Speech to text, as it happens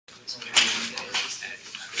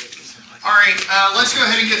All right, let's go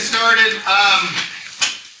ahead and get started.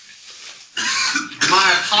 My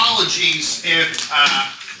apologies if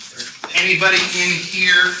anybody in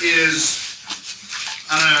here is,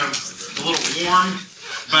 I don't know, a little warm,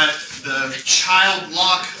 but the child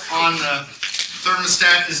lock on the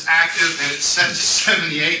thermostat is active and it's set to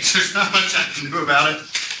 78, so there's not much I can do about it.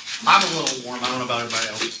 I'm a little warm, I don't know about everybody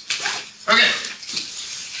else. Okay,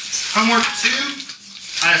 homework 2,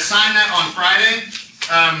 I assigned that on Friday.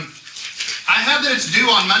 I have that it's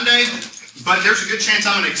due on Monday, but there's a good chance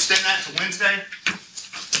I'm going to extend that to Wednesday,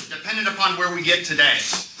 depending upon where we get today.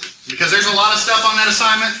 Because there's a lot of stuff on that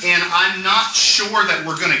assignment, and I'm not sure that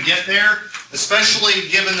we're going to get there,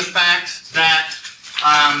 especially given the fact that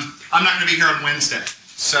I'm not going to be here on Wednesday.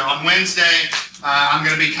 So on Wednesday, I'm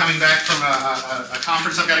going to be coming back from a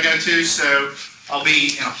conference I've got to go to, so I'll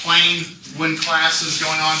be in a plane when class is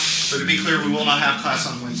going on. So to be clear, we will not have class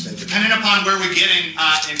on Wednesday. Depending upon where we get in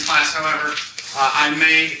class, however, I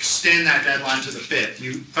may extend that deadline to the 5th.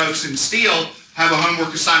 You folks in Steel have a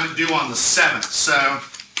homework assignment due on the 7th, so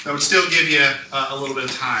that would still give you a little bit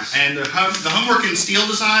of time. And the homework in Steel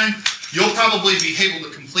Design, you'll probably be able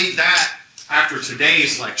to complete that after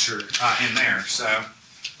today's lecture in there. So,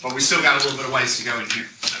 but we still got a little bit of ways to go in here.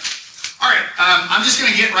 So, all right, I'm just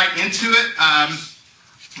going to get right into it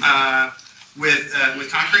with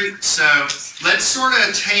concrete. So let's sort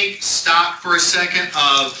of take stock for a second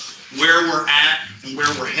of where we're at and where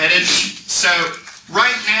we're headed. So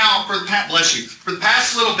right now, for the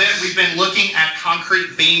past little bit, we've been looking at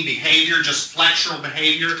concrete beam behavior, just flexural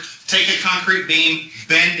behavior. Take a concrete beam,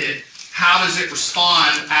 bend it. How does it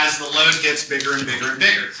respond as the load gets bigger and bigger and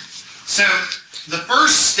bigger? So the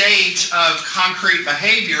first stage of concrete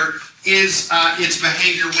behavior is its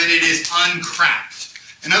behavior when it is uncracked.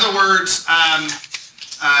 In other words,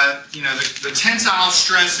 the tensile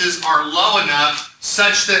stresses are low enough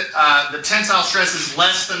such that the tensile stress is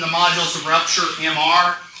less than the modulus of rupture,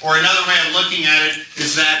 MR, or another way of looking at it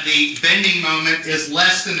is that the bending moment is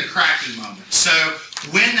less than the cracking moment. So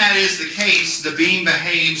when that is the case, the beam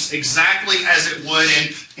behaves exactly as it would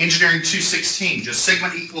in Engineering 216, just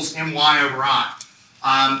sigma equals my over I.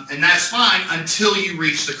 And that's fine until you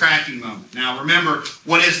reach the cracking moment. Now remember,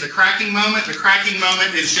 what is the cracking moment? The cracking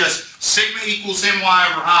moment is just sigma equals my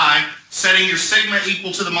over I, setting your sigma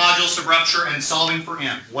equal to the modulus of rupture and solving for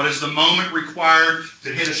m. What is the moment required to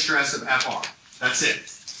hit a stress of Fr? That's it.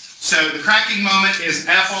 So the cracking moment is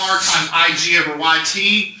Fr times Ig over Yt.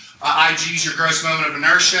 Ig is your gross moment of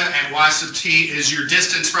inertia, and Y sub t is your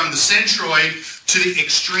distance from the centroid to the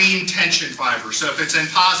extreme tension fiber. So if it's in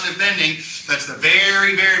positive bending, that's the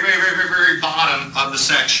very, very, very, very, very, very bottom of the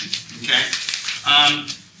section. Okay.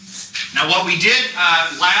 Now what we did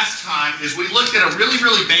last time is we looked at a really,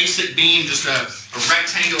 really basic beam, just a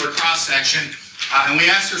rectangular cross section, and we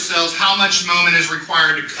asked ourselves how much moment is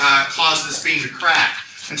required to cause this beam to crack.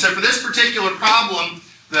 And so for this particular problem,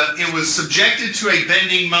 it was subjected to a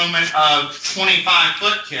bending moment of 25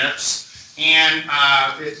 foot kips, and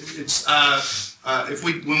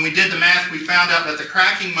when we did the math, we found out that the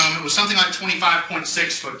cracking moment was something like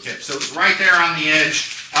 25.6 foot kips. So it was right there on the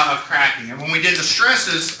edge of cracking. And when we did the stress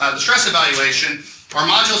evaluation, our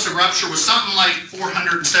modulus of rupture was something like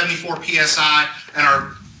 474 psi, and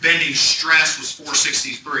our bending stress was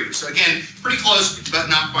 463. So again, pretty close, but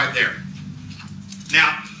not quite there.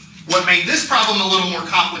 Now, what made this problem a little more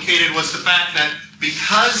complicated was the fact that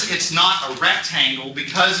because it's not a rectangle,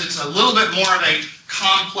 because it's a little bit more of a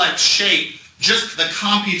complex shape, just the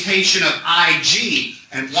computation of Ig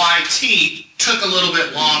and Yt took a little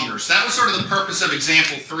bit longer. So that was sort of the purpose of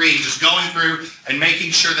example 3, just going through and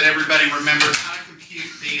making sure that everybody remembers how to compute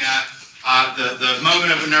the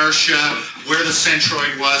moment of inertia, where the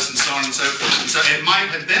centroid was, and so on and so forth. And so it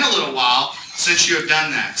might have been a little while since you have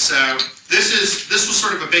done that. So this was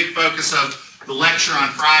sort of a big focus of the lecture on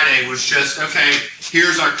Friday, was just, okay,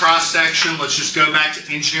 here's our cross-section. Let's just go back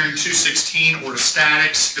to Engineering 216 or to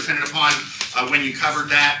statics, depending upon when you covered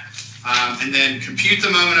that. And then compute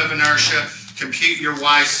the moment of inertia, compute your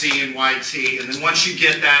Yc and Yt, and then once you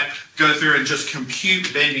get that, go through and just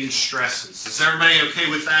compute bending stresses. Is everybody okay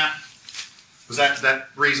with that? Was that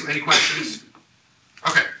reason? Any questions?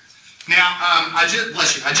 Okay. Now, I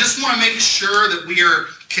just want to make sure that we are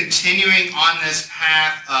continuing on this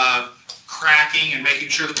path of cracking and making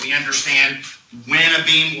sure that we understand when a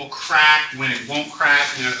beam will crack, when it won't crack,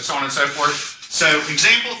 so on and so forth. So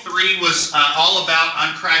example 3 was all about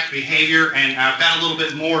uncracked behavior, and I've got a little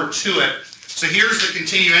bit more to it. So here's the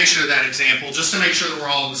continuation of that example, just to make sure that we're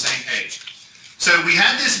all on the same page. So we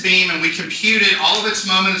had this beam, and we computed all of its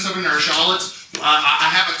moments of inertia, all its, I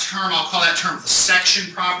have a term, I'll call that term the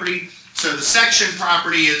section property. So the section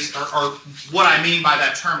property is, or what I mean by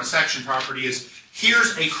that term, a section property, is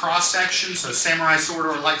here's a cross section, so samurai sword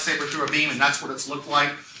or lightsaber through a beam, and that's what it's looked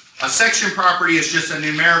like. A section property is just a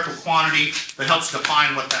numerical quantity that helps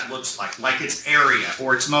define what that looks like its area,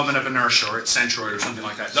 or its moment of inertia, or its centroid, or something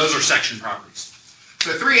like that. Those are section properties.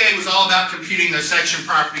 So 3A was all about computing those section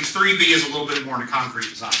properties. 3B is a little bit more into concrete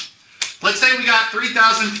design. Let's say we got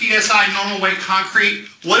 3,000 psi normal weight concrete.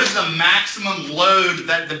 What is the maximum load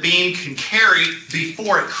that the beam can carry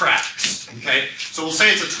before it cracks? Okay, so we'll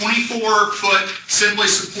say it's a 24-foot simply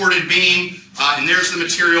supported beam, and there's the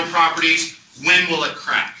material properties. When will it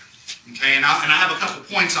crack? Okay, and I have a couple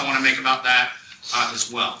points I want to make about that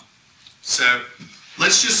as well. So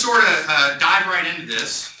let's just sort of dive right into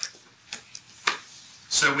this.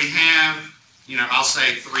 So we have, I'll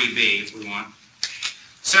say 3B if we want.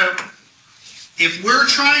 So if we're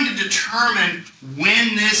trying to determine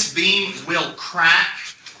when this beam will crack,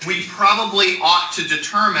 we probably ought to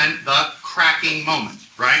determine the cracking moment,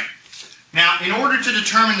 right? Now, in order to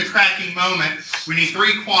determine the cracking moment, we need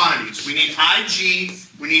three quantities. We need IG,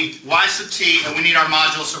 we need Y sub t, and we need our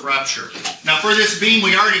modulus of rupture. Now, for this beam,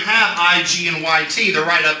 we already have IG and YT. They're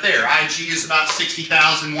right up there. IG is about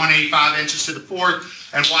 60,185 inches to the fourth,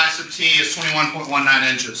 and Y sub t is 21.19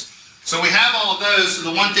 inches. So we have all of those, so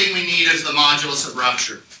the one thing we need is the modulus of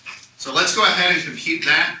rupture. So let's go ahead and compute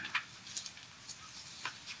that.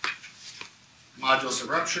 Modulus of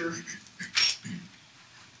rupture.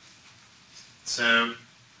 So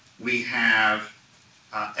we have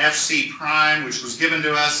FC prime, which was given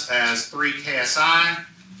to us as 3 KSI,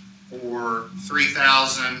 or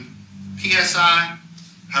 3,000 PSI,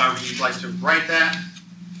 however you'd like to write that.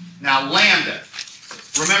 Now lambda.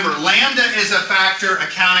 Remember, lambda is a factor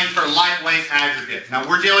accounting for lightweight aggregate. Now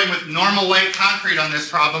we're dealing with normal weight concrete on this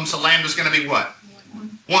problem, so lambda is going to be what?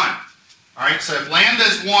 1. All right, so if lambda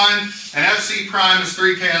is 1 and FC prime is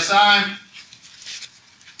 3 KSI,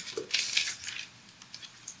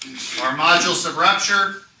 our modulus of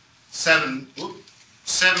rupture,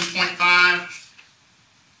 7.5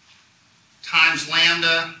 times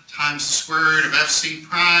lambda times the square root of FC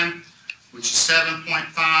prime, which is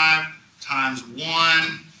 7.5 times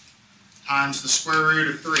 1 times the square root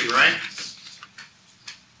of 3, right?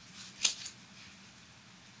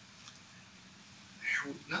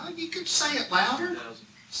 No, you could say it louder.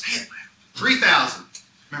 Say it louder. 3,000.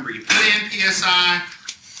 Remember, you put in PSI,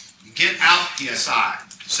 you get out PSI.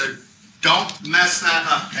 So don't mess that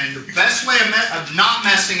up. And the best way of not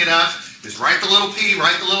messing it up is write the little p,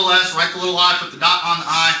 write the little s, write the little I, put the dot on the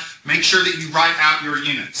I. Make sure that you write out your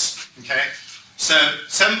units. Okay? So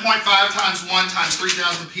 7.5 times 1 times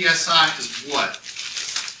 3,000 PSI is what?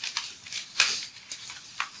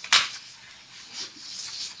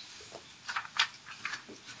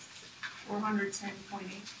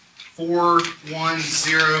 $410.8.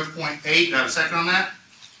 410.8. Do I have a second on that?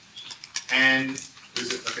 And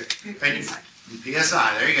is it okay? Thank you.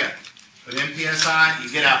 PSI. There you go. Put in PSI, you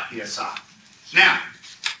get out PSI. Now,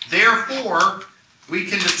 therefore, we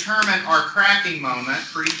can determine our cracking moment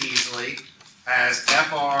pretty easily as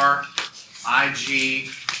FR IG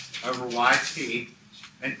over YT.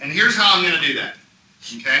 And here's how I'm going to do that.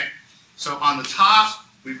 Okay? So on the top,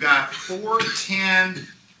 we've got 410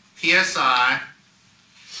 PSI.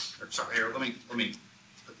 Sorry, here, let me put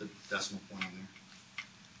the decimal point on there.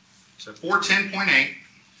 So 410.8.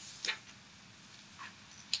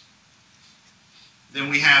 Then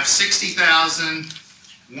we have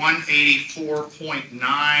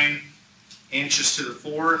 60,184.9 inches to the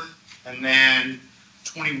fourth, and then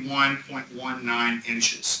 21.19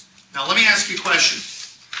 inches. Now let me ask you a question.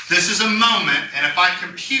 This is a moment, and if I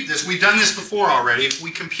compute this, we've done this before already, if we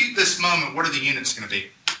compute this moment, what are the units going to be?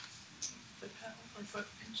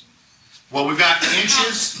 Well, we've got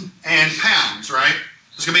inches and pounds, right?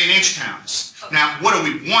 It's going to be in inch pounds. Now, what do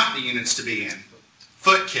we want the units to be in?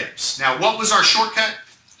 Foot kips. Now, what was our shortcut?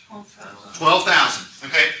 12,000.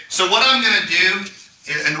 Okay, so what I'm going to do,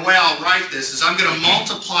 and the way I'll write this, is I'm going to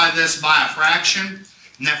multiply this by a fraction,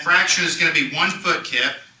 and that fraction is going to be 1 foot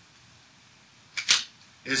kip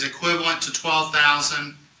is equivalent to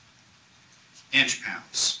 12,000 inch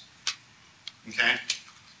pounds. Okay?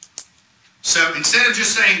 So instead of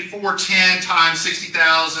just saying 410 times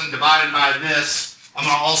 60,000 divided by this, I'm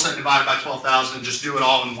going to also divide it by 12,000 and just do it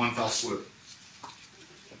all in one fell swoop.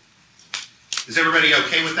 Is everybody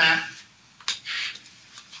okay with that?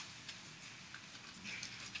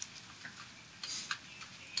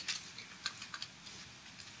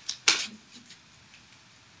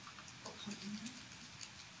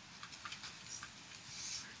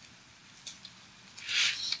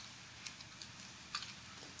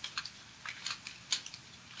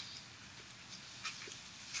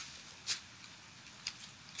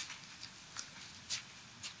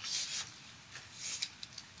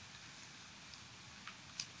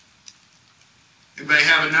 Everybody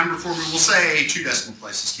have a number for me? We'll say 2 decimal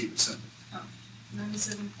places. Keep it simple.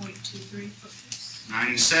 97.23 foot cubes.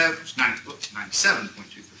 97.23.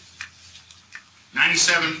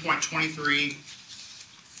 97.23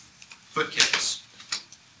 foot cubes.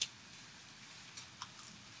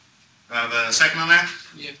 Have a second on that?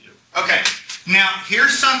 Yeah. Okay. Now,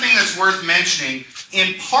 here's something that's worth mentioning.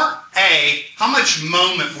 In part A, how much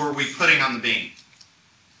moment were we putting on the beam?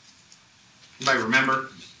 Anybody remember?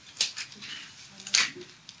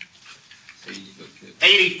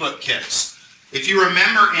 80 foot kits. If you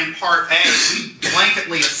remember in part A, we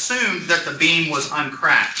blanketly assumed that the beam was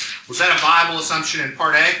uncracked. Was that a viable assumption in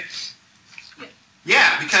part A?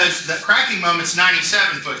 Yeah, because the cracking moment's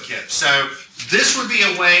 97 foot kip. So this would be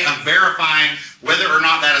a way of verifying whether or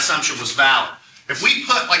not that assumption was valid. If we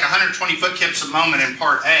put like 120 foot kips a moment in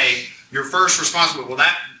part A, your first response would be, well,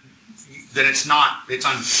 then it's not, it's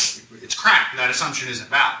cracked. That assumption isn't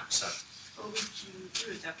valid. So. Or would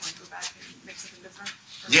you at that point go back and make something different?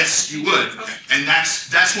 Yes, you would. Okay. And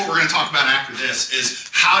that's what we're going to talk about after this, is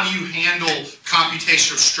how do you handle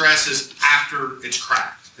computational stresses after it's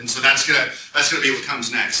cracked. And so that's gonna be what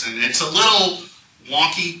comes next. And it's a little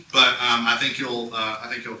wonky, but I think you'll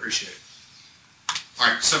appreciate it. All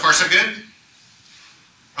right, so far so good?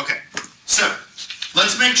 Okay, so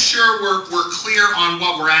let's make sure we're clear on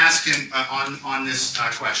what we're asking on this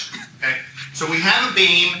question. Okay, so we have a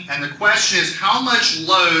beam, and the question is how much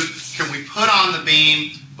load can we put on the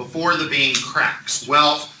beam before the beam cracks?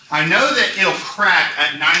 Well, I know that it'll crack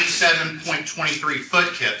at 97.23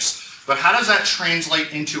 foot kips, but how does that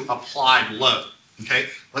translate into applied load? Okay,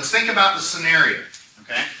 let's think about the scenario.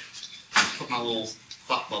 Okay, put my little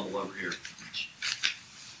thought bubble over here.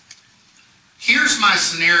 Here's my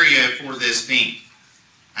scenario for this beam.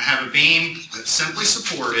 I have a beam that's simply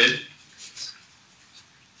supported,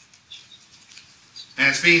 and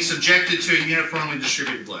it's being subjected to a uniformly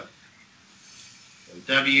distributed load. So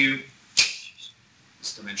W,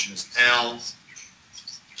 this dimension is L.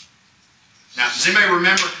 Now, does anybody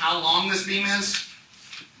remember how long this beam is?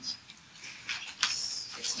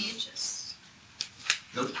 60 inches.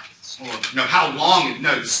 Nope. No, how long?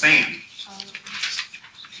 No, the span.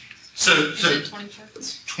 So Is it 24?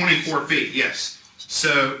 24 feet, yes.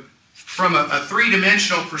 So from a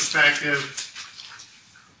three-dimensional perspective,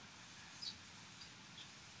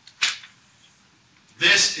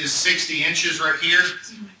 this is 60 inches right here,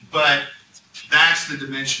 but that's the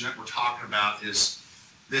dimension that we're talking about, is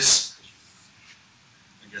this,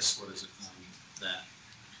 I guess, what is it, that.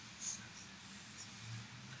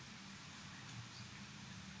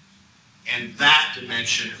 And that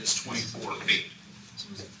dimension is 24 feet.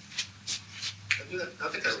 I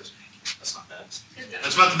think that's not bad.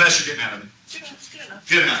 That's about the best you're getting out of me. Good enough.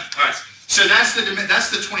 Good enough. All right. So that's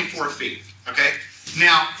the 24 feet. Okay.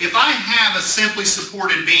 Now, if I have a simply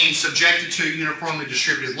supported beam subjected to a uniformly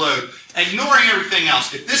distributed load, ignoring everything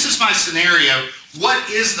else, if this is my scenario, what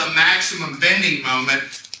is the maximum bending moment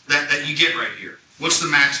that you get right here? What's the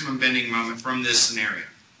maximum bending moment from this scenario?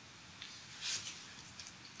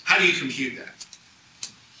 How do you compute that?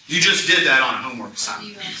 You just did that on a homework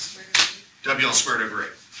assignment. WL squared over 8.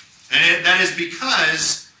 And that is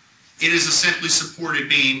because it is a simply supported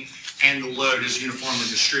beam and the load is uniformly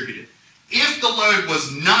distributed. If the load was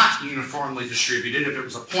not uniformly distributed, if it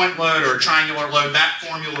was a point load or a triangular load, that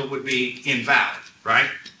formula would be invalid, right?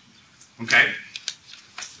 Okay?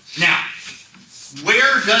 Now,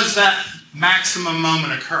 where does that maximum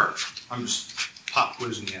moment occur? I'm just pop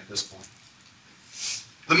quizzing you at this point.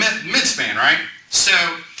 The midspan, right? So,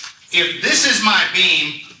 if this is my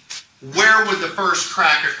beam, where would the first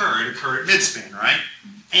crack occur? It occurred at midspan, right?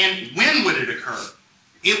 And when would it occur?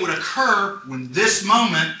 It would occur when this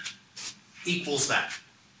moment equals that,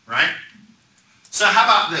 right? So how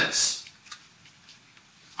about this?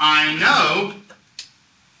 I know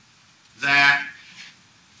that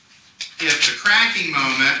if the cracking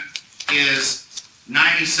moment is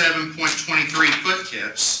 97.23 foot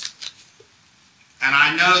kips, and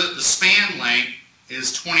I know that the span length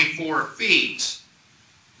is 24 feet,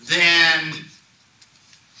 then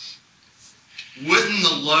wouldn't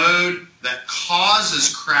the load that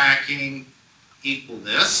causes cracking equal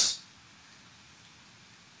this?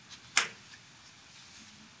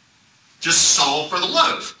 Just solve for the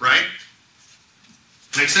load, right?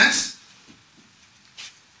 Make sense?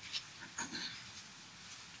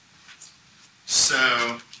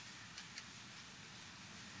 So,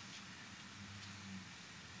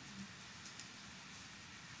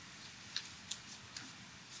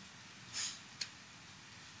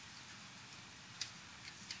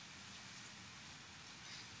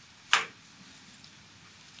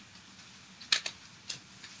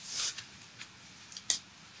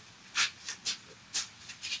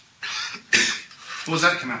 What does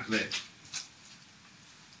that come out to be?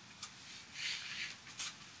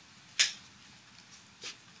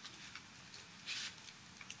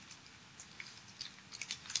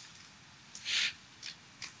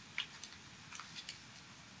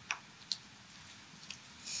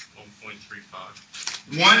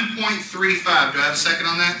 $1.35. 1.35. Do I have a second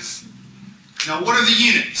on that? Now, what are the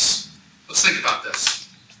units? Let's think about this.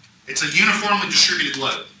 It's a uniformly distributed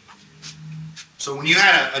load. So when you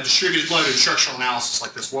had a distributed load in structural analysis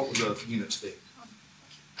like this, what would the units be?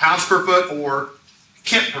 Pounds per foot or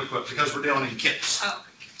kip per foot, because we're dealing in kips. Oh,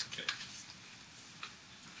 Okay.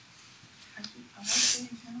 I like saying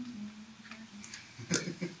pounds.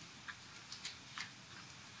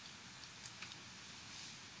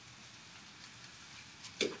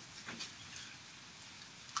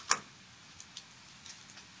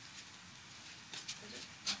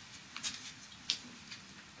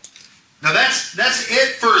 Now that's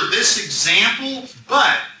it for this example,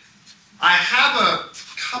 but I have a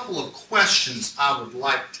couple of questions I would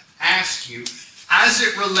like to ask you as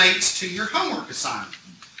it relates to your homework assignment.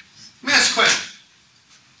 Let me ask a question.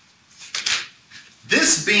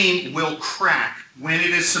 This beam will crack when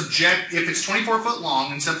it is if it's 24 foot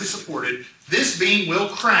long and simply supported, this beam will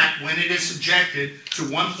crack when it is subjected to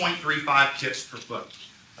 1.35 kips per foot.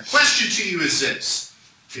 My question to you is this.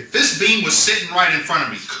 If this beam was sitting right in front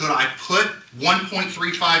of me, could I put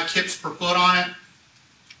 1.35 kips per foot on it?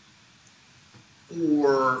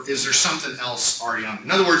 Or is there something else already on it?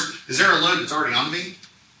 In other words, is there a load that's already on the beam?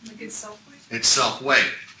 Like it's self-weight? It's self-weight.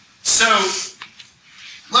 So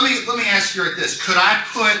let me ask you like this. Could I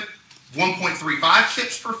put 1.35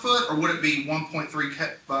 kips per foot, or would it be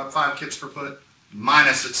 1.35 kips per foot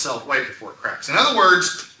minus its self-weight before it cracks? In other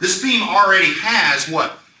words, this beam already has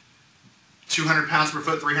what? 200 pounds per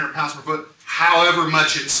foot, 300 pounds per foot, however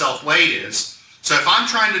much its self-weight is. So if I'm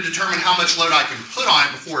trying to determine how much load I can put on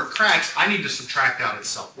it before it cracks, I need to subtract out its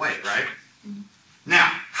self-weight, right? Mm-hmm.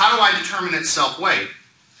 Now, how do I determine its self-weight?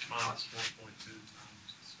 Minus 1.2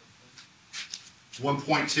 times its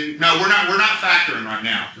self-weight. 1.2? No, we're not factoring right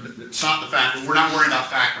now. It's not the factor. We're not worrying about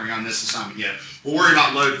factoring on this assignment yet. We'll worry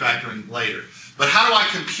about load factoring later. But how do I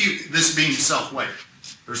compute this beam's self-weight?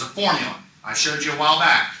 There's a formula. I showed you a while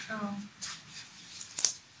back. Oh.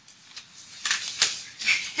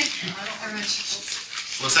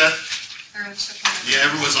 What's that? Yeah, Yeah,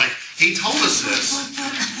 everyone's like, he told us this.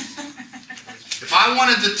 If I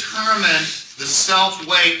want to determine the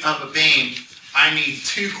self-weight of a beam, I need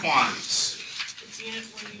two quantities. it's unit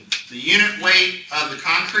weight. The unit weight of the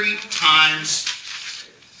concrete times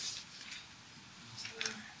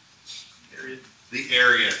the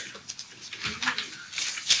area.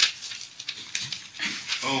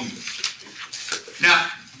 Boom. Now,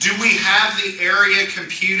 do we have the area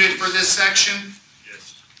computed for this section?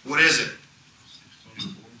 Yes. What is it?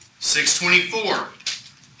 624.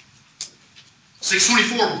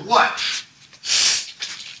 624 what?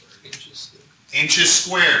 Inches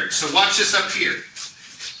squared. So watch this up here.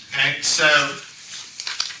 Okay, so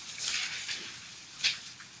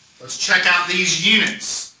let's check out these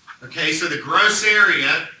units. Okay, so the gross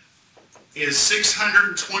area is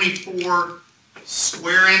 624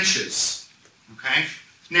 square inches. Okay,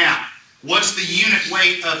 now what's the unit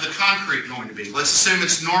weight of the concrete going to be? Let's assume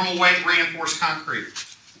it's normal weight reinforced concrete.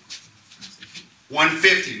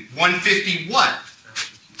 150. 150 what?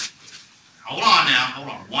 Hold on now, hold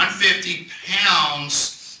on. 150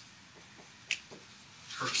 pounds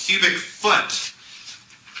per cubic foot.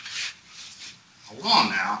 Hold on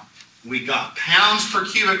now. We got pounds per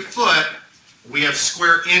cubic foot, we have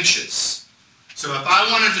square inches. So if I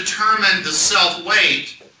want to determine the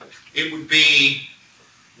self-weight, it would be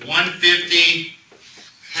 150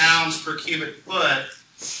 pounds per cubic foot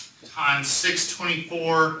times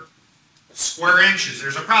 624 square inches.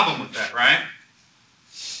 There's a problem with that, right?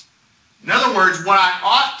 In other words, what I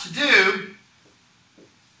ought to do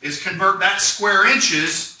is convert that square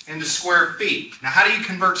inches into square feet. Now, how do you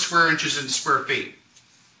convert square inches into square feet?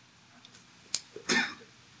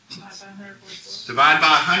 Divide by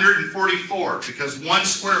 144, because 1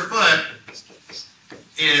 square foot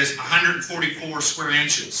is 144 square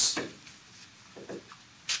inches.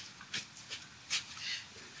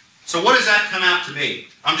 So what does that come out to be?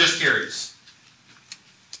 I'm just curious.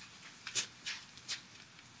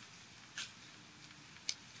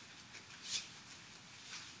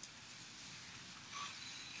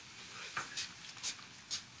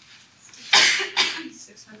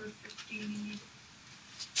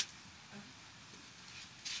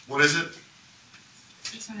 What is it?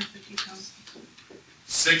 650 pounds.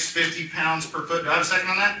 650 pounds per foot. Do I have a second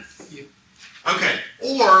on that? Yeah. Okay.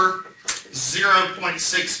 Or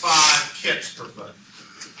 0.65 kips per foot.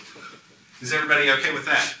 Is everybody okay with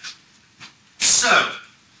that? So,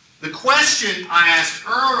 the question I asked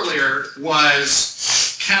earlier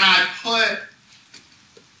was, can I put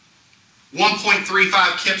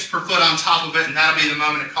 1.35 kips per foot on top of it and that'll be the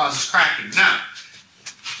moment it causes cracking? No.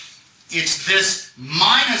 It's this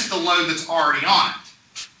minus the load that's already on it.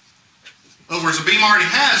 In other words, a beam already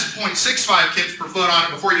has 0.65 kips per foot on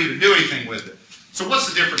it before you even do anything with it. So what's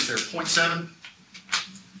the difference there? 0.7?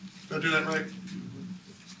 Did I do that right?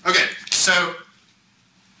 Okay, so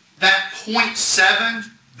that 0.7,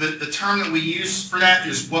 the term that we use for that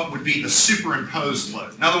is what would be the superimposed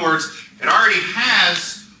load. In other words, it already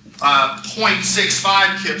has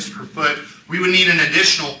 0.65 kips per foot. We would need an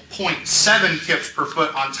additional 0.7 kips per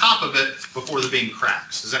foot on top of it before the beam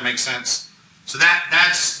cracks. Does that make sense? So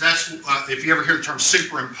that's if you ever hear the term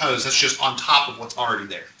superimpose, that's just on top of what's already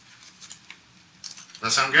there. Does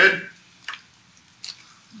that sound good?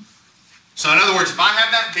 So in other words, if I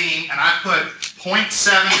have that beam and I put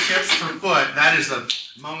 0.7 kips per foot, that is the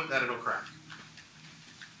moment that it'll crack.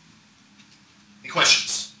 Any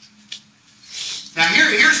questions? Now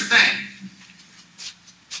here's the thing.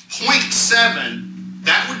 0.7,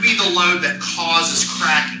 that would be the load that causes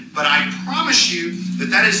cracking. But I promise you that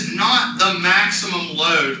that is not the maximum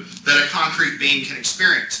load that a concrete beam can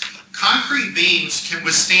experience. Concrete beams can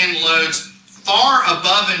withstand loads far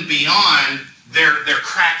above and beyond their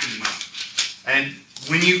cracking moment. And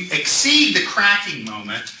when you exceed the cracking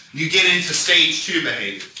moment, you get into stage 2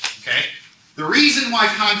 behavior. Okay? The reason why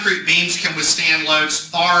concrete beams can withstand loads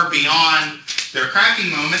far beyond their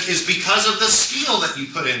cracking moment is because of the steel that you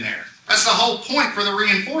put in there. That's the whole point for the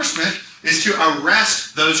reinforcement, is to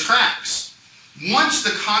arrest those cracks. Once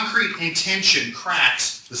the concrete in tension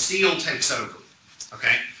cracks, the steel takes over.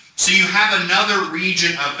 Okay? So you have another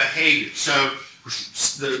region of behavior. So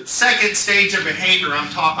the second stage of behavior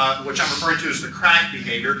which I'm referring to as the crack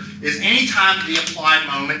behavior, is any time the applied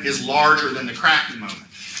moment is larger than the cracking moment.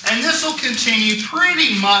 And this will continue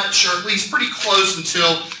pretty much, or at least pretty close,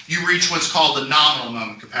 until you reach what's called the nominal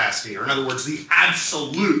moment capacity, or in other words, the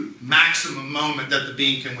absolute maximum moment that the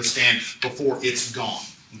beam can withstand before it's gone.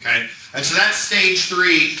 Okay? And so that stage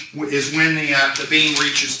 3 is when the beam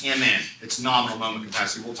reaches MN, its nominal moment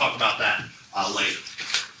capacity. We'll talk about that later.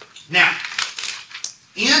 Now,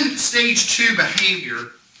 in stage 2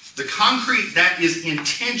 behavior, the concrete that is in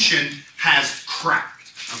tension has cracked.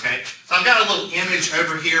 Okay, so I've got a little image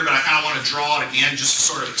over here, but I kind of want to draw it again just to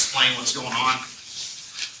sort of explain what's going on.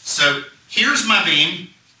 So here's my beam.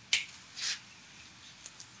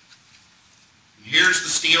 Here's the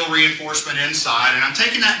steel reinforcement inside, and I'm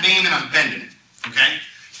taking that beam and I'm bending it. Okay,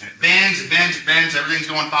 and it bends, it bends, it bends, everything's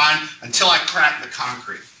going fine until I crack the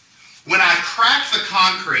concrete. When I crack the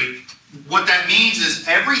concrete, what that means is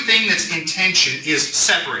everything that's in tension is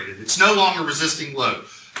separated. It's no longer resisting load.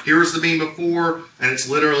 Here was the beam before, and it's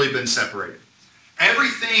literally been separated.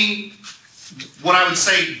 Everything, what I would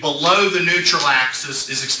say below the neutral axis,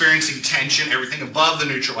 is experiencing tension. Everything above the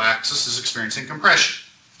neutral axis is experiencing compression,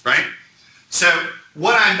 right? So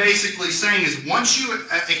what I'm basically saying is once you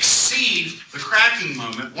exceed the cracking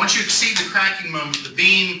moment, the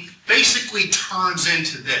beam basically turns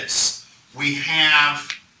into this. We have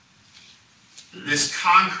this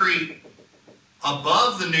concrete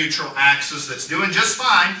above the neutral axis that's doing just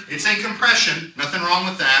fine. It's in compression, nothing wrong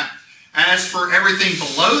with that. As for everything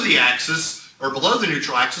below the axis, or below the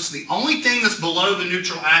neutral axis, the only thing that's below the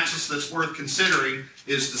neutral axis that's worth considering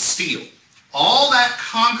is the steel. All that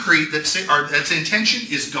concrete that's in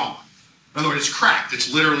tension is gone. In other words, it's cracked, it's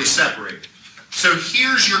literally separated. So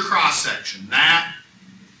here's your cross section, that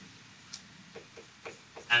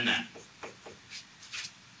and that.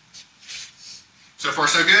 So far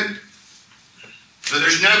so good? So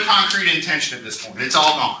there's no concrete in tension at this point. It's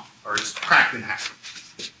all gone, or it's cracked in half.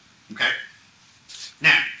 Okay?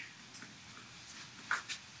 Now,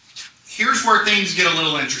 here's where things get a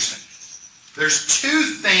little interesting. There's 2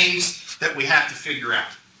 things that we have to figure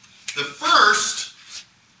out. The first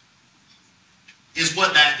is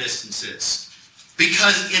what that distance is,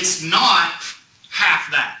 because it's not half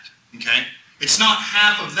that. Okay? It's not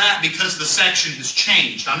half of that because the section has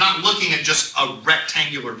changed. I'm not looking at just a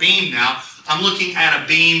rectangular beam now. I'm looking at a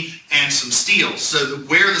beam and some steel. So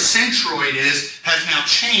where the centroid is has now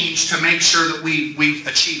changed to make sure that we've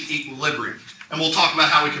achieved equilibrium. And we'll talk about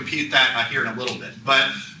how we compute that here in a little bit.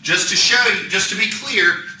 But just to show you, just to be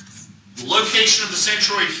clear, the location of the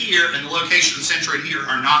centroid here and the location of the centroid here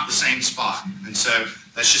are not the same spot. And so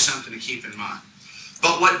that's just something to keep in mind.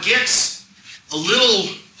 But what gets a little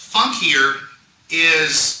funkier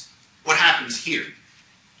is what happens here.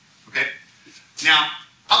 Okay? Now,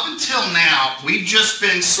 Up until now, we've just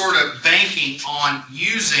been sort of banking on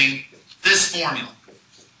using this formula.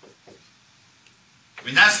 I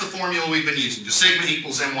mean, that's the formula we've been using, just sigma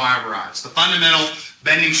equals my over I. It's the fundamental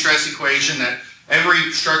bending stress equation that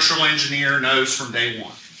every structural engineer knows from day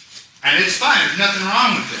one. And it's fine, there's nothing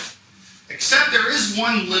wrong with it. Except there is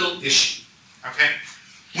one little issue, okay?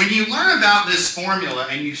 When you learn about this formula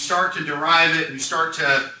and you start to derive it, you start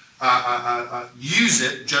to use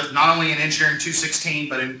it, just not only in Engineering 216,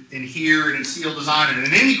 but in here and in steel design and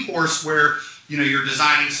in any course where you're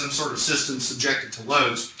designing some sort of system subjected to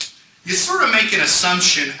loads, you sort of make an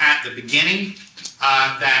assumption at the beginning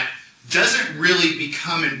that doesn't really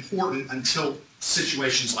become important until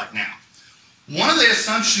situations like now. One of the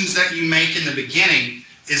assumptions that you make in the beginning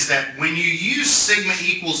is that when you use sigma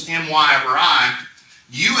equals my over I,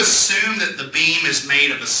 you assume that the beam is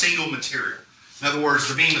made of a single material. In other words,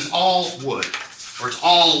 the beam is all wood, or it's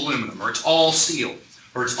all aluminum, or it's all steel,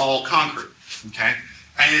 or it's all concrete, okay?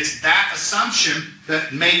 And it's that assumption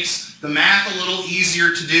that makes the math a little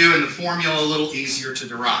easier to do and the formula a little easier to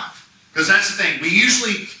derive. Because that's the thing, we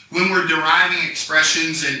usually, when we're deriving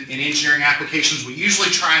expressions in engineering applications, we usually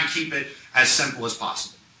try and keep it as simple as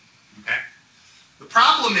possible, okay? The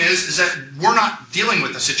problem is that we're not dealing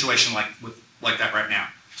with a situation like that right now.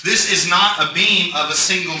 This is not a beam of a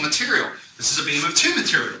single material. This is a beam of two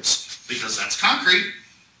materials, because that's concrete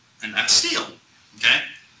and that's steel, okay?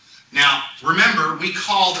 Now, remember, we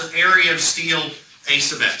call the area of steel A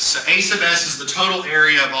sub S. So A sub S is the total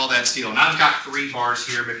area of all that steel. And I've got 3 bars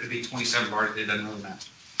here, but it could be 27 bars. It doesn't really matter.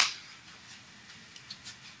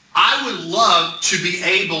 I would love to be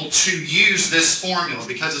able to use this formula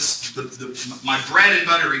because it's my bread and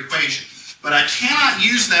butter equation. But I cannot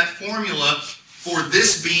use that formula for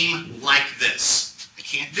this beam like this. I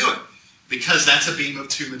can't do it because that's a beam of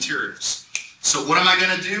 2 materials. So what am I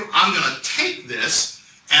going to do? I'm going to take this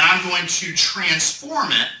and I'm going to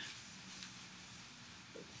transform it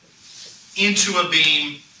into a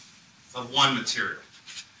beam of 1 material.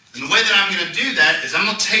 And the way that I'm going to do that is I'm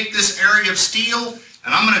going to take this area of steel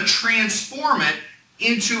and I'm going to transform it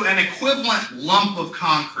into an equivalent lump of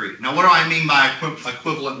concrete. Now what do I mean by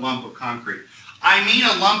equivalent lump of concrete? I mean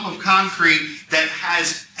a lump of concrete that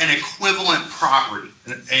has an equivalent property.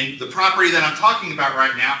 And the property that I'm talking about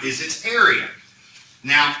right now is its area.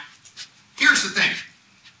 Now, here's the thing.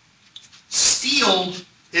 Steel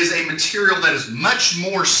is a material that is much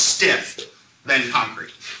more stiff than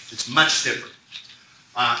concrete. It's much stiffer.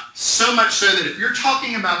 So much so that if you're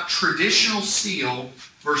talking about traditional steel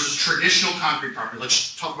versus traditional concrete property,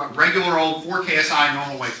 let's talk about regular old 4 KSI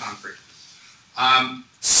normal weight concrete.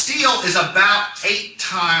 Steel is about 8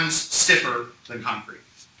 times stiffer than concrete.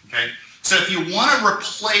 Okay? So if you want to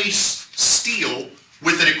replace steel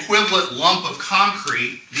with an equivalent lump of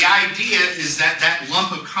concrete, the idea is that that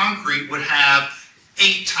lump of concrete would have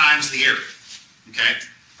 8 times the area. Okay?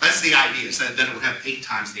 That's the idea, is that it would have 8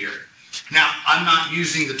 times the area. Now, I'm not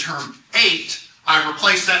using the term 8. I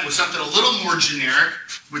replace that with something a little more generic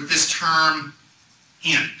with this term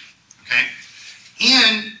N. Okay?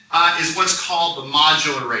 N is what's called the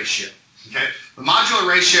modular ratio. Okay? The modular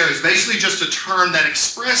ratio is basically just a term that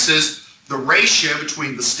expresses the ratio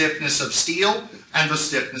between the stiffness of steel and the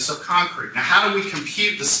stiffness of concrete. Now, how do we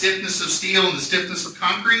compute the stiffness of steel and the stiffness of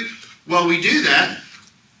concrete? Well, we do that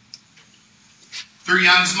through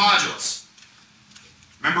Young's modulus.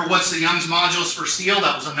 Remember what's the Young's modulus for steel?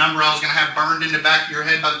 That was a number I was going to have burned in the back of your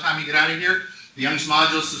head by the time you get out of here. The Young's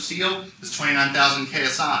modulus of steel is 29,000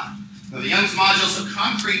 KSI. Now, the Young's modulus of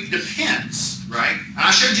concrete depends, right? And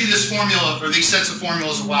I showed you this formula, or these sets of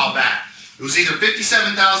formulas a while back. It was either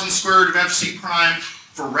 57,000 square root of FC prime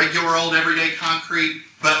for regular old everyday concrete,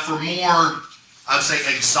 but for more, I'd say,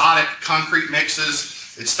 exotic concrete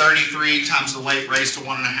mixes, it's 33 times the weight raised to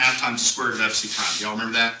 1.5 times the square root of FC prime. Y'all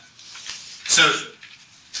remember that? So,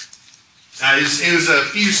 it was a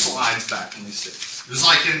few slides back, let me see. It was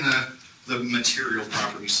like in the material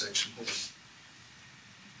properties section.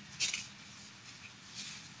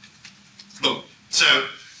 Boom. So,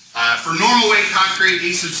 for normal weight concrete,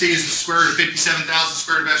 E sub C is the square root of 57,000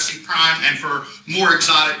 square root of FC prime, and for more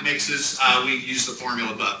exotic mixes, we use the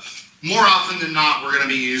formula above. More often than not, we're going to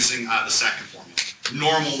be using the second formula,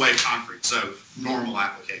 normal weight concrete, so normal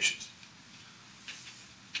applications.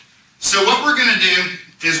 So what we're going to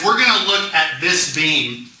do is we're going to look at this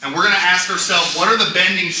beam, and we're going to ask ourselves, what are the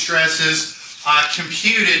bending stresses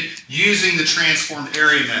computed using the transformed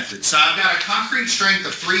area method? So I've got a concrete strength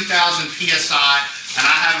of 3,000 PSI, and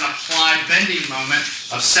I have an applied bending moment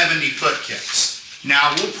of 70 foot kicks.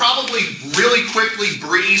 Now, we'll probably really quickly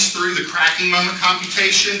breeze through the cracking moment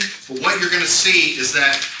computation, but what you're going to see is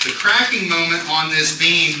that the cracking moment on this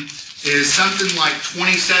beam is something like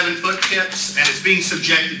 27 foot kips, and it's being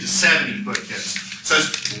subjected to 70 foot kips. So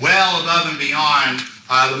it's well above and beyond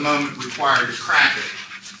the moment required to crack it.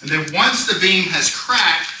 And then once the beam has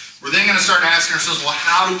cracked, we're then going to start asking ourselves, well,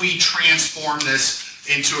 how do we transform this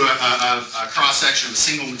into a cross-section of a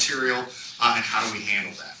single material, and how do we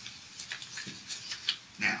handle that?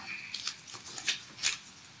 Now,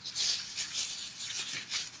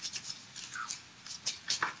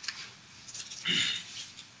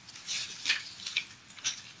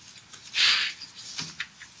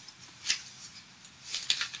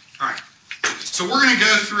 all right, so we're going to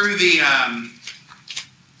go through the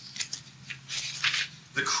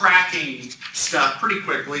cracking stuff pretty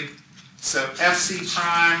quickly. So FC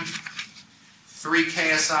prime, 3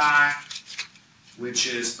 KSI, which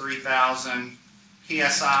is 3,000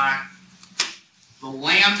 PSI. The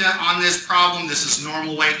lambda on this problem, this is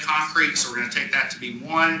normal weight concrete, so we're going to take that to be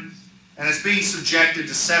 1, and it's being subjected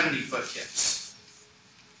to 70 foot kips.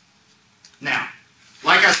 Now,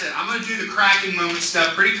 like I said, I'm going to do the cracking moment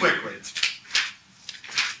stuff pretty quickly,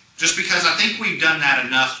 just because I think we've done that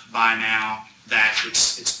enough by now that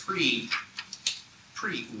it's pretty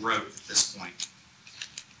rote at this point.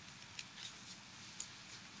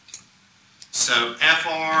 So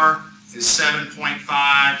FR is 7.5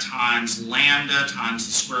 times lambda times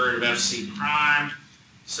the square root of FC prime.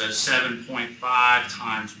 So 7.5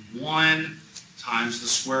 times 1 times the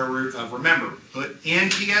square root of, remember, put in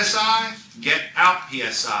PSI, get out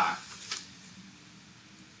PSI.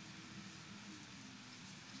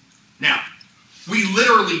 Now, we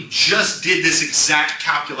literally just did this exact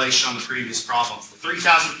calculation on the previous problem. For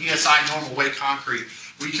 3,000 PSI normal weight concrete,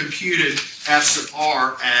 we computed F sub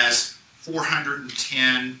R as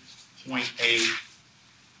 410.8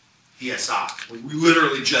 PSI. We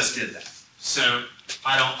literally just did that. So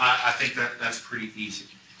I think that's pretty easy.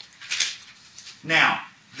 Now,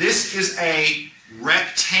 this is a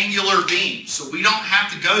rectangular beam, so we don't have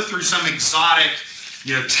to go through some exotic,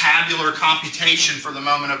 tabular computation for the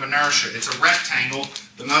moment of inertia. It's a rectangle.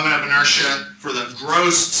 The moment of inertia for the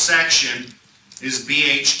gross section is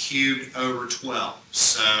BH cubed over 12.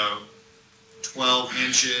 So 12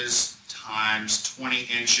 inches times 20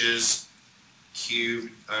 inches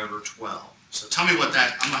cubed over 12. So tell me what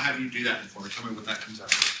that, I'm going to have you do that for me. Tell me what that comes out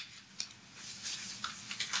to.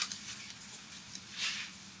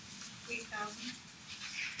 8,000.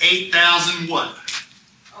 8,000 what?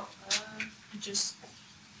 Oh, just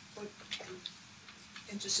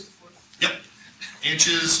inches to the fourth. Yep.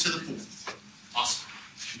 Inches to the fourth. Awesome.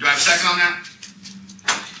 Do I have a second on that?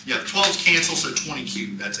 Yeah, 12's cancel, so 20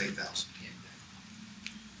 cubed. That's 8,000.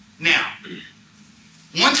 Now,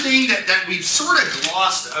 one thing that we've sort of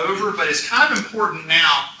glossed over, but is kind of important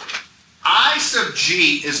now, I sub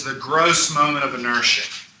g is the gross moment of inertia.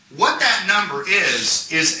 What that number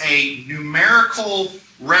is a numerical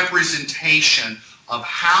representation of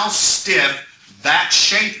how stiff that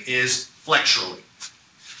shape is flexurally.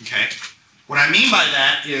 Okay? What I mean by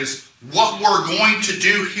that is what we're going to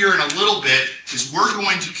do here in a little bit is we're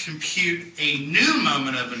going to compute a new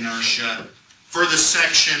moment of inertia for the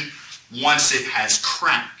section once it has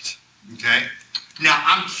cracked. Okay? Now,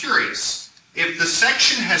 I'm curious, if the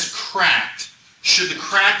section has cracked, should the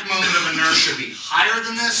cracked moment of inertia be higher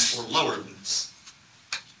than this or lower than this?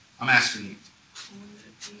 I'm asking you.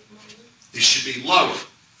 It should be lower.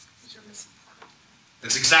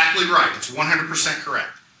 That's exactly right. It's 100%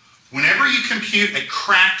 correct. Whenever you compute a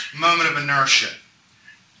cracked moment of inertia,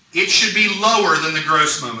 it should be lower than the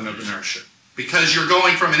gross moment of inertia because you're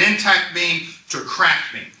going from an intact beam to a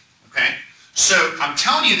cracked beam. Okay? So I'm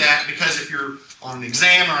telling you that because if you're on an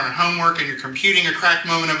exam or on homework and you're computing a cracked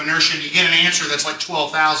moment of inertia and you get an answer that's like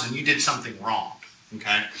 12,000, you did something wrong.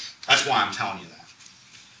 Okay? That's why I'm telling you that.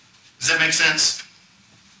 Does that make sense?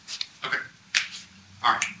 Okay.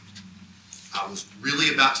 All right. I was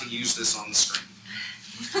really about to use this on the screen.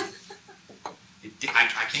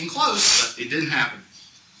 I came close, but it didn't happen.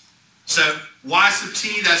 So Y sub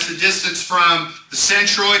t, that's the distance from the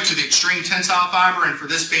centroid to the extreme tensile fiber, and for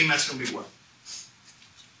this beam, that's going to be what?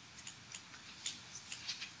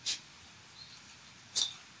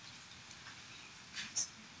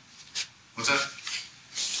 What's that?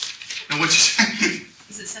 No, what'd you say?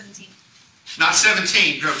 Is it 17? Not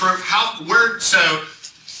 17. So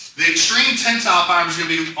the extreme tensile fiber is going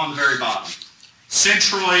to be on the very bottom.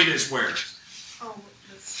 Centroid is where? Oh,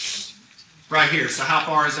 that's Right here. So how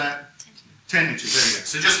far is that? 10 inches. There you go.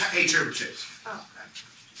 So just h over 2. Oh,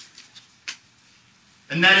 okay.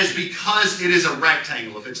 And that is because it is a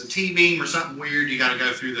rectangle. If it's a T-beam or something weird, you got to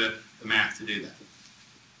go through the math to do that.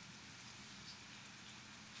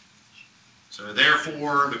 So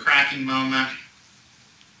therefore, the cracking moment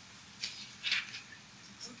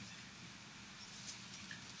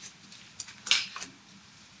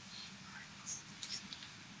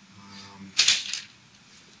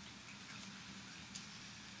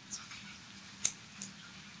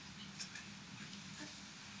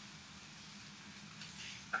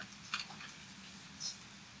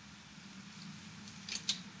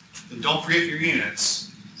and don't forget your units.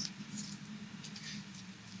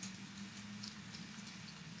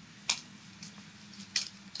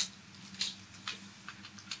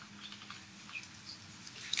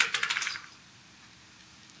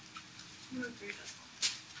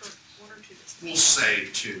 We'll say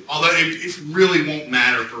 2. Although it really won't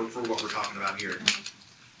matter for what we're talking about here.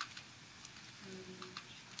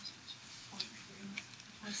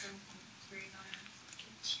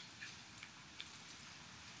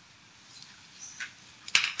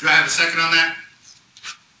 Do I have a second on that?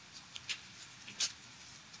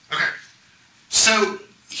 Okay. So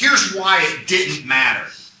here's why it didn't matter.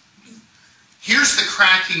 Here's the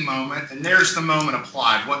cracking moment, and there's the moment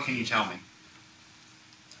applied. What can you tell me?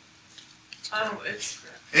 Oh, it's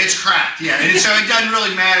cracked. It's cracked, yeah. And so it doesn't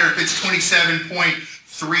really matter if it's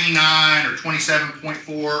 27.39 or 27.4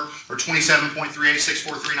 or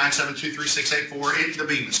 27.386439723684. The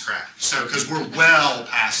beam is cracked. So because we're well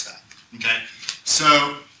past that. Okay.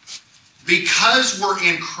 So because we're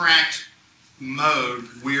in cracked mode,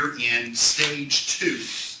 we're in stage 2.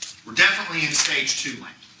 We're definitely in stage 2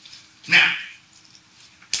 land. Now,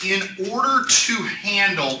 in order to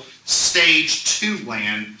handle stage 2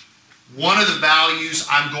 land, one of the values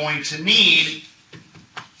I'm going to need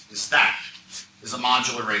is a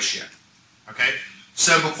modular ratio. Okay?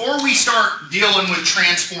 So before we start dealing with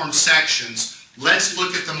transformed sections, let's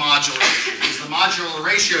look at the modular ratio. Because the modular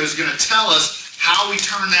ratio is going to tell us how we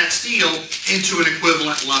turn that steel into an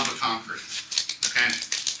equivalent lump of concrete. Okay?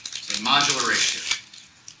 So modular ratio.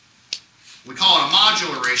 We call it a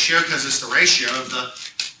modular ratio because it's the ratio of the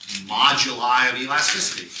moduli of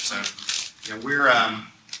elasticity. So yeah,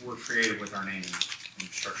 we're creative with our naming in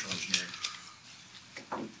structural engineering.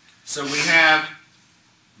 So we have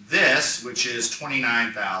this, which is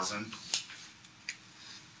 29,000.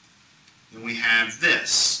 Then we have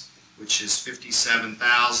this, which is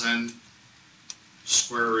 57,000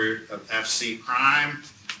 square root of FC prime.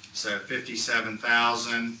 So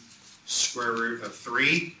 57,000 square root of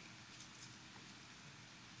 3.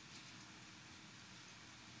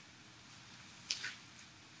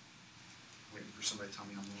 Waiting for somebody to tell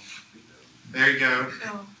me I'm wrong. There you go.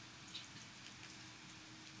 Oh.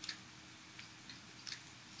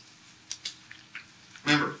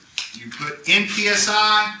 Remember, you put in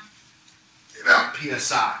PSI, get out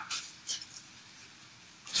PSI.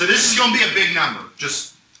 So this is going to be a big number.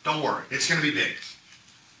 Just don't worry. It's going to be big.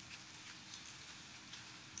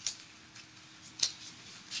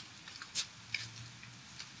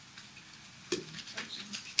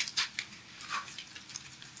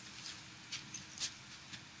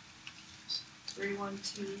 Three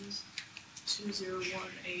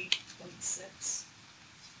 2018.6.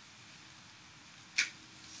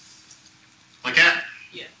 Like that?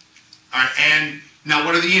 Yeah. All right, and now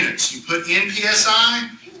what are the units? You put in PSI,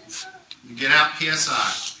 you get out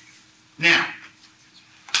PSI. Now,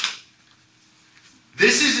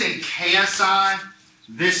 this is in KSI,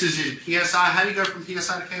 this is in PSI. How do you go from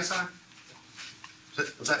PSI to KSI?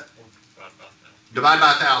 What's that? Divide by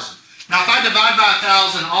 1,000. Now, if I divide by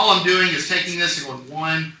 1,000, all I'm doing is taking this and going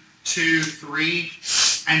 1, 2, 3.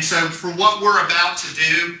 And so for what we're about to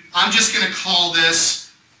do, I'm just going to call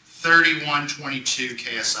this 3122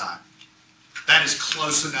 KSI. That is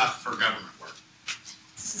close enough for government work.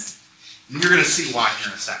 And you're going to see why here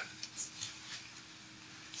in a second.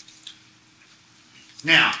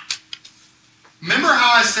 Now, remember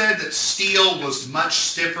how I said that steel was much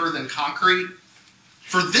stiffer than concrete?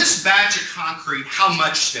 For this batch of concrete, how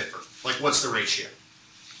much stiffer? Like, what's the ratio?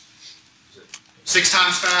 6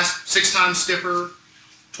 times fast, 6 times stiffer,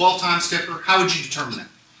 12 times stiffer? How would you determine that?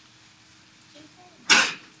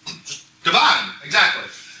 Just divide them, exactly.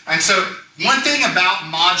 And so, one thing about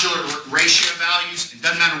modular ratio values, it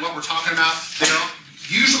doesn't matter what we're talking about, they're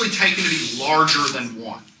usually taken to be larger than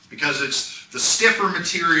 1, because it's the stiffer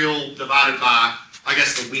material divided by, I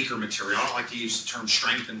guess, the weaker material. I don't like to use the term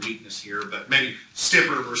strength and weakness here, but maybe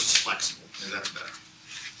stiffer versus flexible. Maybe that's better.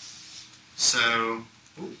 So,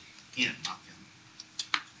 not in.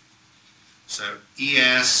 So,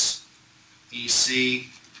 ES, EC,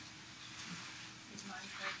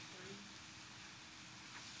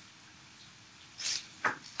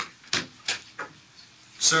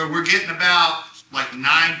 So we're getting about like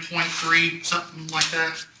 9.3, something like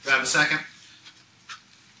that. Do I have a second?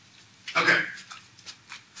 Okay.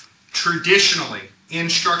 Traditionally, in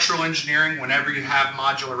structural engineering, whenever you have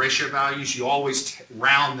modular ratio values, you always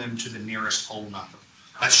round them to the nearest whole number.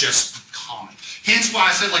 That's just common. Hence why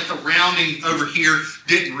I said like the rounding over here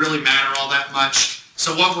didn't really matter all that much.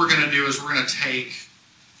 So what we're going to do is we're going to take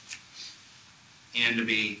n to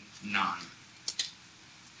be 9.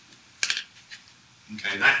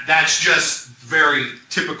 Okay, that's just very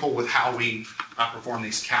typical with how we perform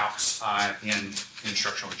these calcs in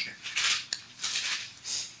structural engineering.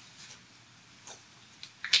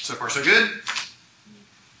 So far, so good?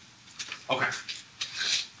 Okay.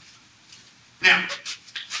 Now,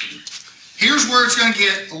 here's where it's going to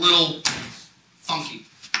get a little funky.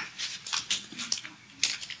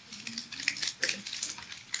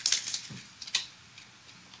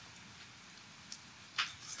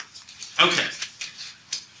 Okay.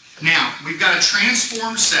 Now, we've got a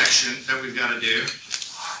transformed section that we've got to do.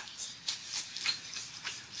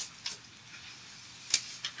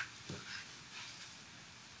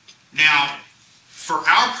 Now, for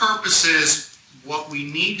our purposes, what we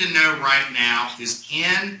need to know right now is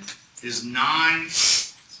N is 9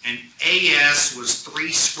 and AS was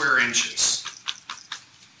 3 square inches.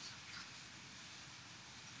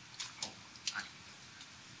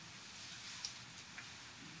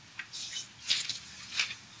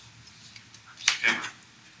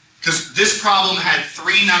 Because this problem had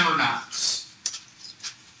 3 number knots.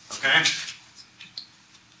 Okay?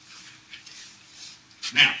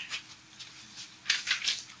 Now,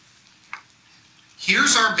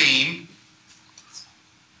 here's our beam.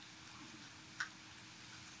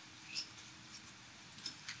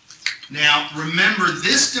 Now, remember,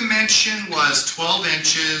 this dimension was 12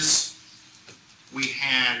 inches. We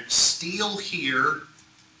had steel here.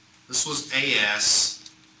 This was AS.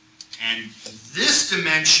 And this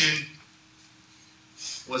dimension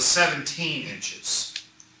was 17 inches.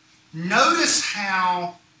 Notice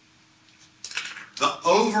how the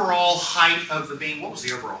overall height of the beam, what was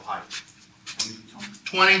the overall height?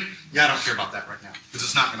 20? Yeah, I don't care about that right now, because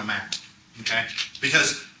it's not going to matter. Okay?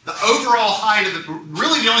 Because the overall height of the,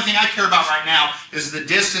 really the only thing I care about right now is the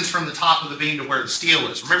distance from the top of the beam to where the steel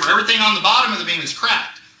is. Remember, everything on the bottom of the beam is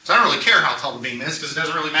cracked. So I don't really care how tall the beam is, because it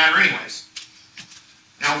doesn't really matter anyways.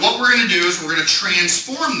 Now what we're going to do is we're going to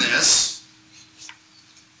transform this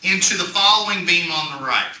into the following beam on the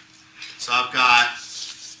right. So I've got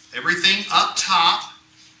everything up top.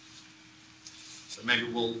 So maybe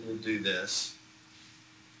we'll do this.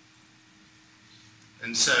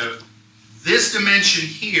 And so this dimension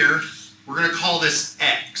here, we're going to call this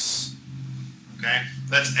X. Okay?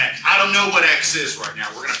 That's X. I don't know what X is right now.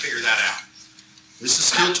 We're going to figure that out. This is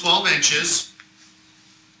still 12 inches.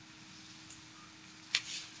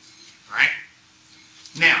 Alright?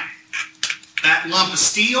 Now, that lump of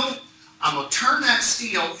steel, I'm going to turn that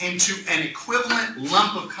steel into an equivalent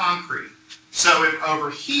lump of concrete. So if over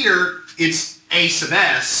here it's A sub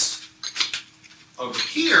S, over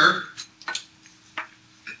here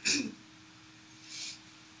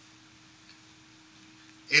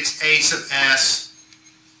it's A sub S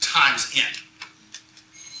times N.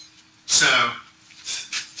 So,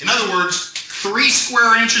 in other words, 3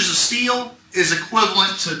 square inches of steel is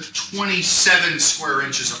equivalent to 27 square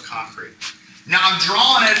inches of concrete. Now I'm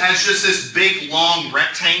drawing it as just this big long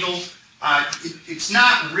rectangle. It's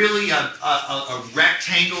not really a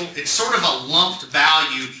rectangle. It's sort of a lumped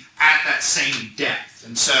value at that same depth.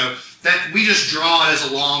 And so that we just draw it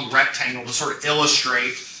as a long rectangle to sort of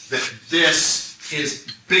illustrate that this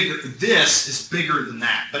is bigger than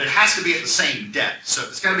that. But it has to be at the same depth. So if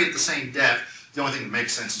it's got to be at the same depth, the only thing that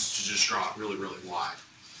makes sense is to just draw it really, really wide.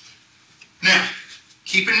 Now,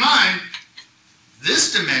 keep in mind,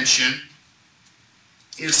 this dimension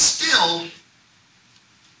is still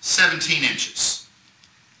 17 inches.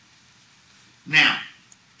 Now,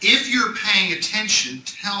 if you're paying attention,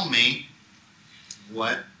 tell me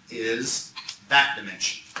what is that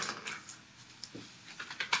dimension?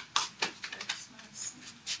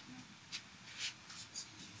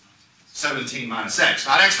 (17 minus x).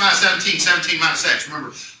 Not x minus 17, 17 minus x.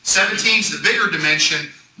 Remember, 17 is the bigger dimension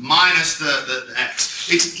minus the x.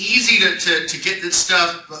 It's easy to get this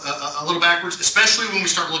stuff a little backwards, especially when we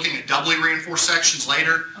start looking at doubly reinforced sections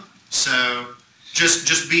later. So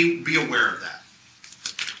just be aware of that.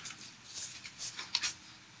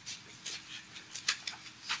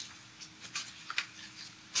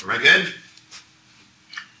 Everybody good?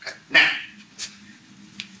 Okay. Now,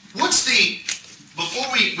 before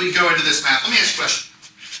we go into this math, let me ask you a question.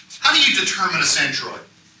 How do you determine a centroid?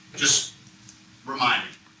 Just remind me.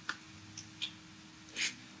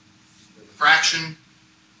 fraction.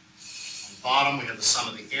 On the bottom, we have the sum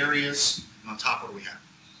of the areas. And on top, what do we have?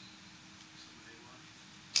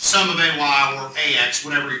 Sum of AY or AX,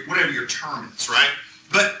 whatever your term is, right?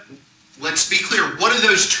 But let's be clear, what do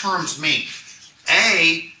those terms mean?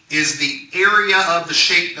 A is the area of the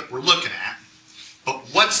shape that we're looking at, but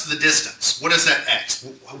what's the distance? What is that X?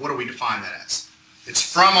 What do we define that as? It's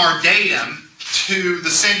from our datum to the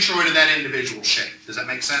centroid of that individual shape. Does that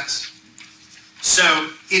make sense? So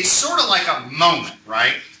it's sort of like a moment,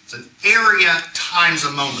 right? It's an area times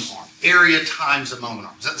a moment arm. Area times a moment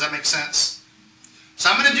arm. Does that make sense? So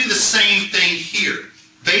I'm going to do the same thing here.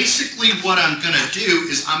 Basically what I'm going to do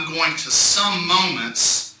is I'm going to sum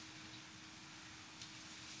moments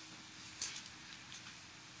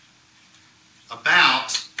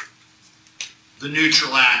about the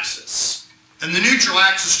neutral axis. And the neutral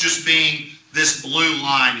axis just being this blue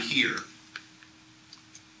line here.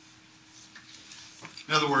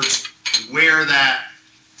 In other words, where that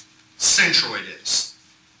centroid is.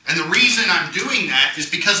 And the reason I'm doing that is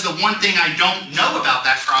because the one thing I don't know about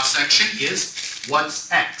that cross-section is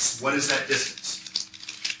what's X? What is that distance?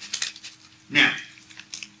 Now,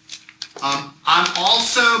 I'm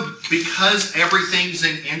also, because everything's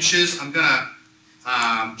in inches, I'm going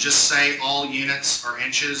to just say all units are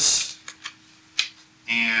inches,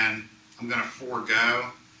 and I'm going to forego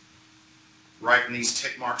writing these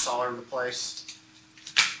tick marks all over the place.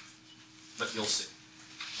 But you'll see.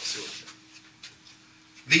 We'll see what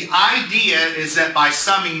we do. The idea is that by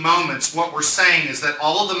summing moments, what we're saying is that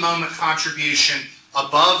all of the moment contribution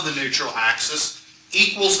above the neutral axis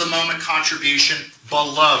equals the moment contribution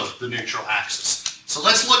below the neutral axis. So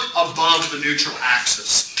let's look above the neutral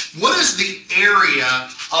axis. What is the area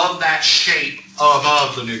of that shape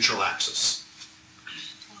above the neutral axis?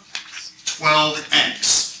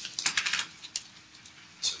 12x.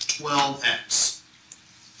 So 12x.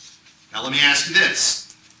 Now let me ask you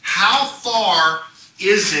this. How far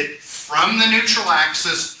is it from the neutral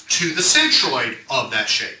axis to the centroid of that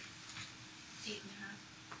shape?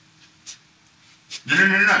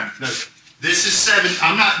 8.5. No. This is 7.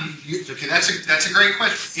 I'm not. Okay, that's a great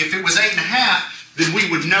question. If it was 8.5, then we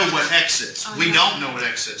would know what x is. Oh, we yeah. don't know what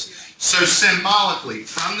x is. Right. So symbolically,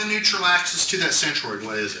 from the neutral axis to that centroid,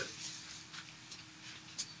 what is it?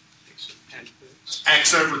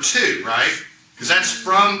 X over 2, right? Because that's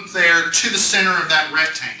from there to the center of that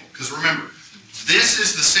rectangle. Because remember, this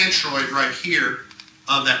is the centroid right here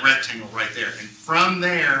of that rectangle right there. And from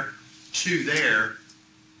there to there,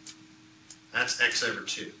 that's x over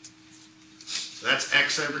 2. So that's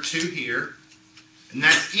x over 2 here. And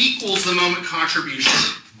that equals the moment contribution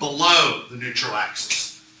below the neutral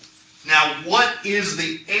axis. Now, what is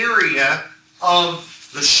the area of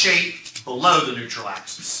the shape below the neutral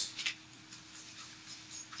axis?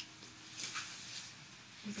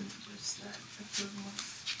 Isn't it just that equivalent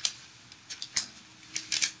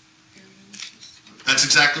area, which is- That's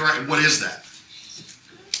exactly right. What is that?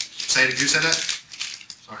 Say it. Who said that?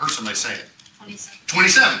 I heard somebody say it. 27.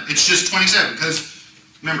 27. It's just 27 because,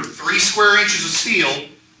 remember, 3 square inches of steel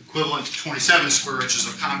equivalent to 27 square inches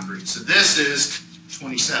of concrete. So this is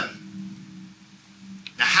 27.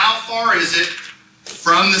 Now, how far is it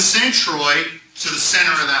from the centroid to the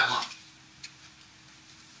center of that line?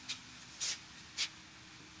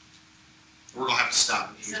 We're going to have to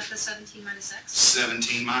stop it Is here. that the 17 minus x?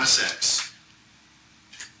 17 minus x.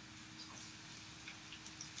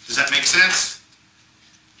 Does that make sense?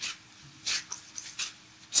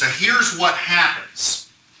 So here's what happens.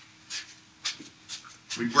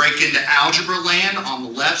 We break into algebra land. On the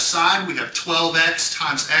left side, we have 12x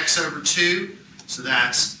times x over 2. So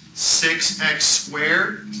that's 6x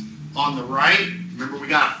squared. On the right, remember we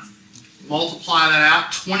got to multiply that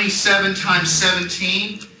out. 27 times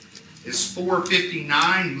 17 is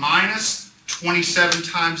 459 minus 27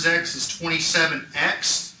 times x is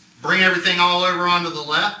 27x. Bring everything all over onto the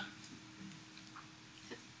left.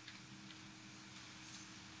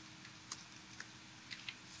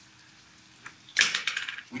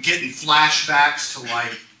 We get in flashbacks to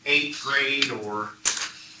like 8th grade or...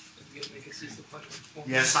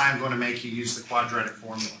 Yes, I am going to make you use the quadratic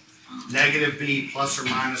formula. Negative b plus or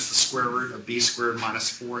minus the square root of b squared minus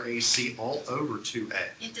 4ac all over 2a.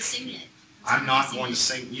 You have to sing it. I'm not going to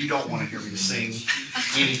sing. You don't want to hear me sing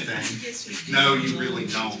anything. No, you really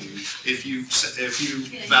don't. If you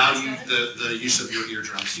value the use of your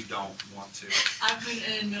eardrums, you don't want to. I've been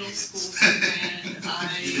in middle school and I...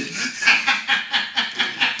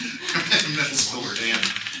 Middle school, damn.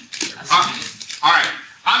 All right.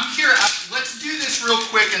 I'm curious. Let's do this real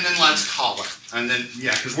quick and then let's call it. And then,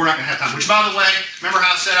 yeah, because we're not going to have time. Which, by the way, remember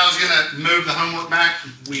how I said I was going to move the homework back?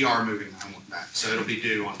 We are moving the homework back. So it'll be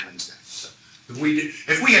due on Wednesday. So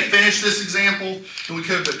If we had finished this example, then we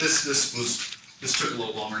could, but this took a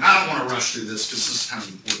little longer. And I don't want to rush through this because this is kind of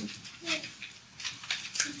important.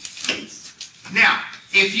 Now,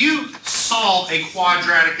 if you solve a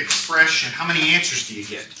quadratic expression, how many answers do you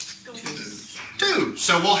get? 2.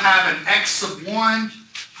 So we'll have an x sub 1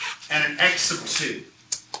 and an x sub 2.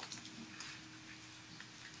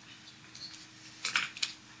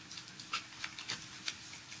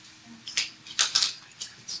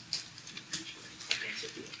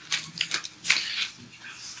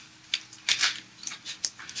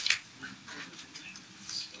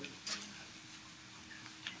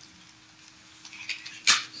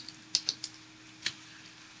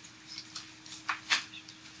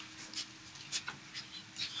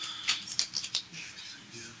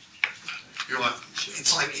 You're like,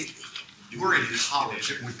 it's like we're in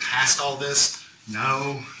college. We passed all this.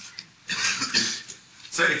 No.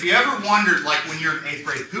 So if you ever wondered, like when you're in 8th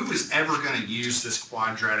grade, who is ever going to use this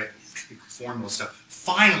quadratic formula stuff?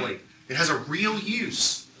 Finally, it has a real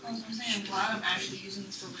use. I was saying, I'm glad I'm actually using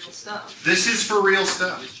this for real stuff. This is for real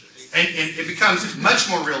stuff. And it becomes much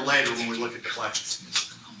more real later when we look at deflections.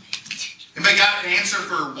 Anybody got an answer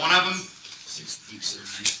for one of them?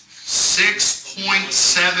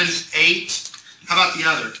 6.78. How about the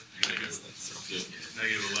other?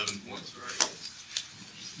 Negative 11 points, right?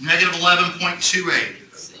 Negative 11.28.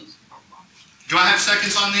 Do I have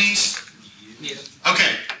seconds on these? Yeah.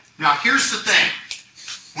 Okay, now here's the thing.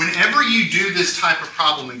 Whenever you do this type of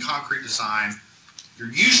problem in concrete design,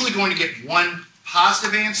 you're usually going to get one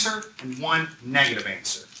positive answer and one negative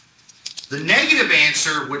answer. The negative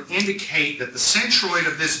answer would indicate that the centroid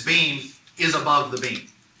of this beam is above the beam.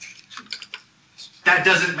 That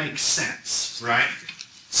doesn't make sense, right?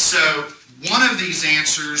 So one of these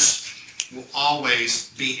answers will always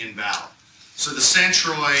be invalid. So the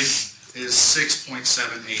centroid is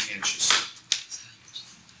 6.78 inches.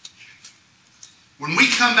 When we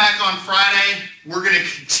come back on Friday, we're going to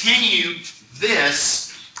continue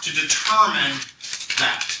this to determine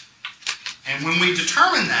that. And when we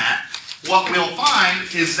determine that, what we'll find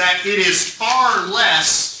is that it is far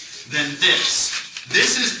less than this.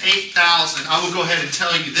 This is 8,000. I will go ahead and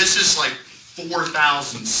tell you this is like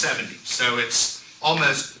 4,070. So it's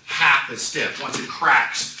almost half as stiff. Once it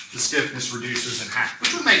cracks, the stiffness reduces in half,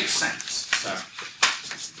 which would make sense. So,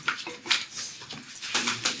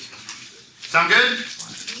 sound good?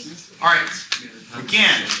 All right.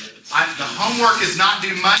 Again, the homework is not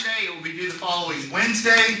due Monday. It will be due the following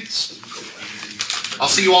Wednesday. I'll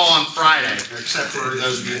see you all on Friday, except for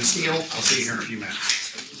those of you in Steel. I'll see you here in a few minutes.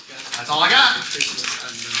 That's all I got.